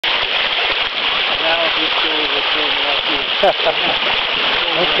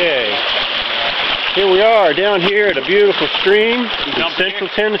Okay. Here we are down here at a beautiful stream in central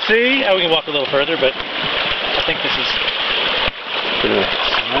Tennessee. Yeah, we can walk a little further, but I think this is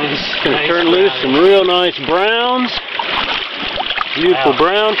gonna turn loose some real nice browns. Beautiful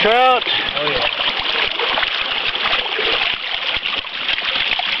brown trout. Oh yeah.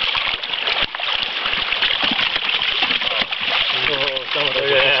 Oh, some of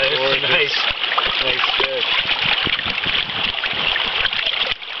those are nice. Nice fish.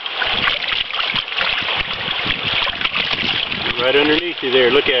 Right underneath you there,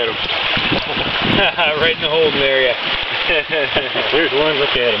 look at them. Right in the holding area. There's one,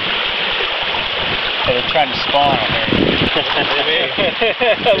 look at him. They're trying to spawn on there.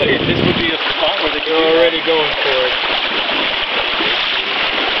 This would be a spot where they're already going for it.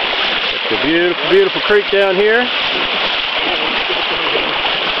 It's a beautiful, beautiful creek down here.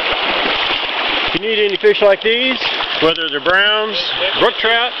 If you need any fish like these, whether they're browns, brook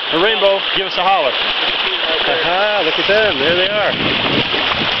trout, or rainbow, give us a holler. Aha, look at them, there they are.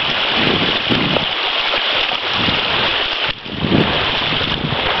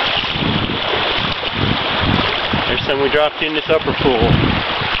 There's some we dropped in this upper pool.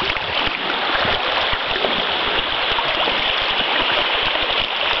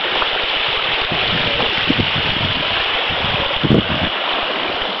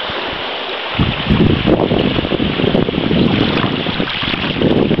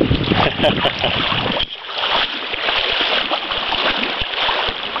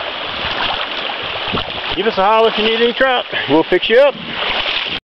 Give us a holler if you need any trout. We'll fix you up.